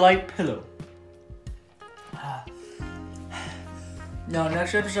just a light pillow. No,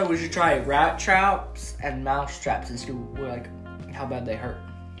 next episode we should try rat traps and mouse traps and see like how bad they hurt.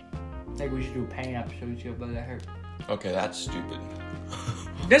 I think we should do a pain episode and see how bad they hurt. Okay, that's stupid.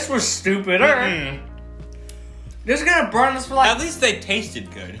 This was stupider. This is gonna burn us for like. At least they tasted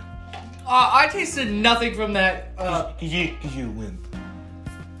good. I tasted nothing from that. Cause you wimp.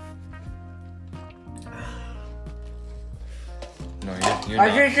 No, you're I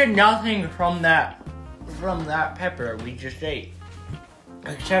not. tasted nothing from that pepper we just ate,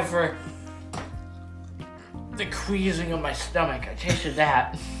 except for the queasing of my stomach. I tasted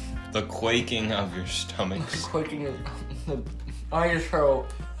that. The quaking of your stomach. Quaking of I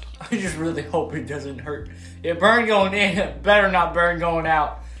just really hope it doesn't hurt. It burned going in. It better not burn going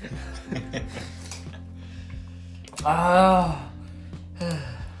out.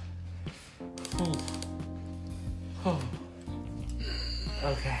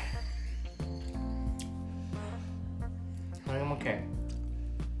 Okay. I'm okay.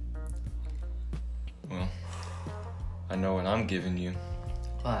 Well, I know what I'm giving you.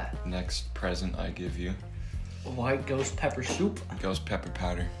 What? Next present I give you. White ghost pepper soup? Ghost pepper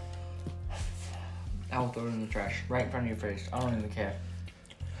powder. I'll throw it in the trash. Right in front of your face. I don't even care.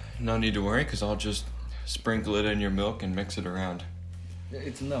 No need to worry, because I'll just sprinkle it in your milk and mix it around.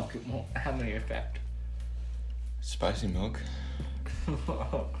 It's milk. It won't have any effect. Spicy milk.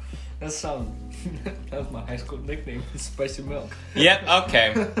 That was my high school nickname. Spicy milk. Yep,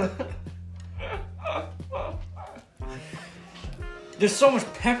 okay. There's so much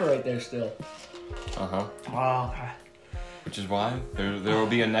pepper right there still. Uh-huh. Oh, okay. Which is why there will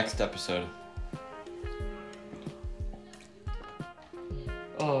be a next episode.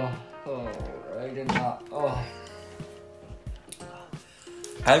 Oh, I did not. Oh.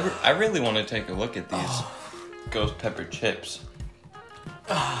 I really want to take a look at these ghost pepper chips.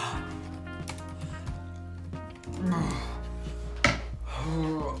 I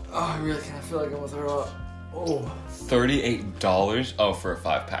really kind of feel like I'm gonna throw up. Oh. $38? Oh, for a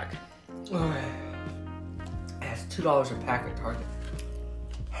 5-pack. It's $2 a pack at Target.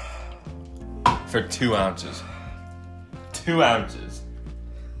 For 2 ounces. 2 ounces.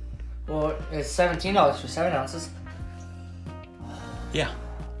 Well, it's $17 for 7 ounces. Yeah.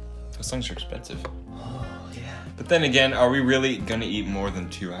 Those things are expensive. Oh, yeah. But then again, are we really gonna eat more than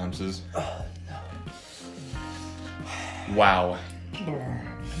 2 ounces? Oh, no. Wow.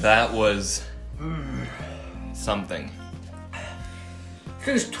 That was something.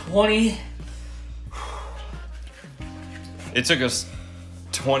 It was 20. It took us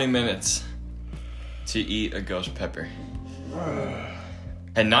 20 minutes to eat a ghost pepper.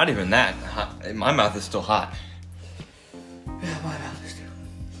 And not even that. My mouth is still hot. Yeah, my mouth is too.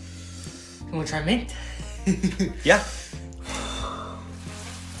 You wanna try mint? Yeah.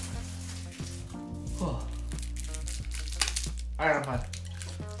 Oh. I don't know.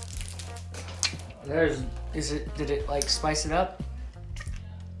 Did it like spice it up?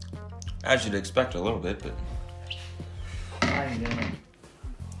 As you'd expect a little bit, but I ain't doing it.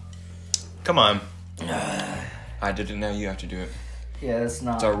 Come on. I did it, now you have to do it. Yeah, that's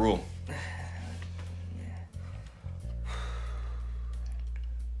not... It's our rule.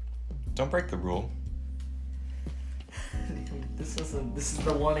 Don't break the rule. This is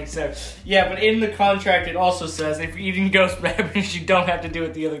the one exception. Yeah, but in the contract it also says if you're eating ghost peppers, you don't have to do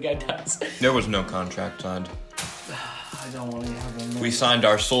what the other guy does. There was no contract signed. I don't want to have them. We signed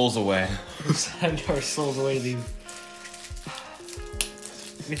our souls away. We signed our souls away to these.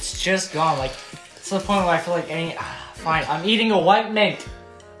 It's just gone. Like, it's to the point where I feel like fine, I'm eating a white mint.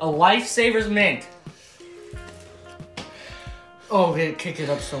 A Lifesaver's mint. Oh, it kicked it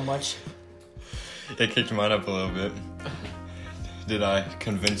up so much. It kicked mine up a little bit. Did I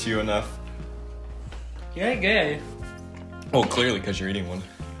convince you enough? Yeah, good. Well, clearly, because you're eating one.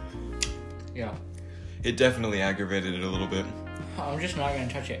 Yeah. It definitely aggravated it a little bit. I'm just not going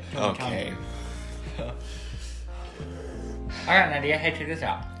to touch it. Okay. I got an idea. Hey, check this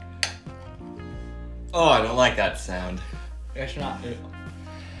out. Oh, I don't like that sound. It's not... You're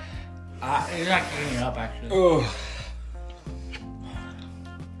not kicking it up, actually. Oh.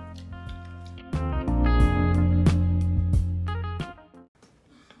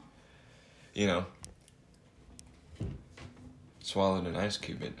 You know, swallowed an ice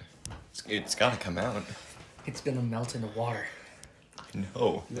cube. It's gotta come out. It's gonna melt into water.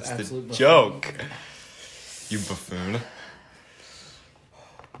 No, You that's absolute the buffoon. joke. You buffoon.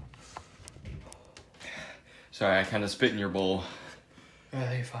 Sorry, I kind of spit in your bowl.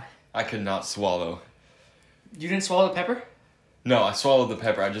 Oh, you're fine. I could not swallow. You didn't swallow the pepper? No, I swallowed the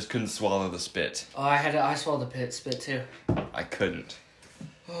pepper. I just couldn't swallow the spit. Oh, I swallowed the spit too. I couldn't.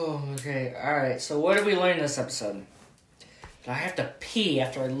 Oh, okay. Alright, so what did we learn this episode? That I have to pee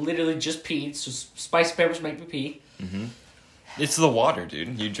after I literally just peed, so spicy peppers make me pee. Mm-hmm. It's the water,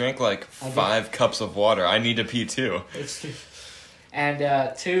 dude. You drank like 5 cups of water. I need to pee too. It's true.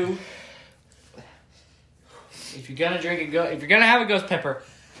 And 2, if you're gonna if you're gonna have a ghost pepper,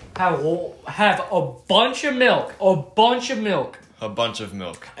 have a bunch of milk, A bunch of milk.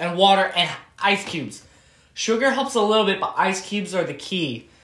 and water and ice cubes. Sugar helps a little bit, but ice cubes are the key.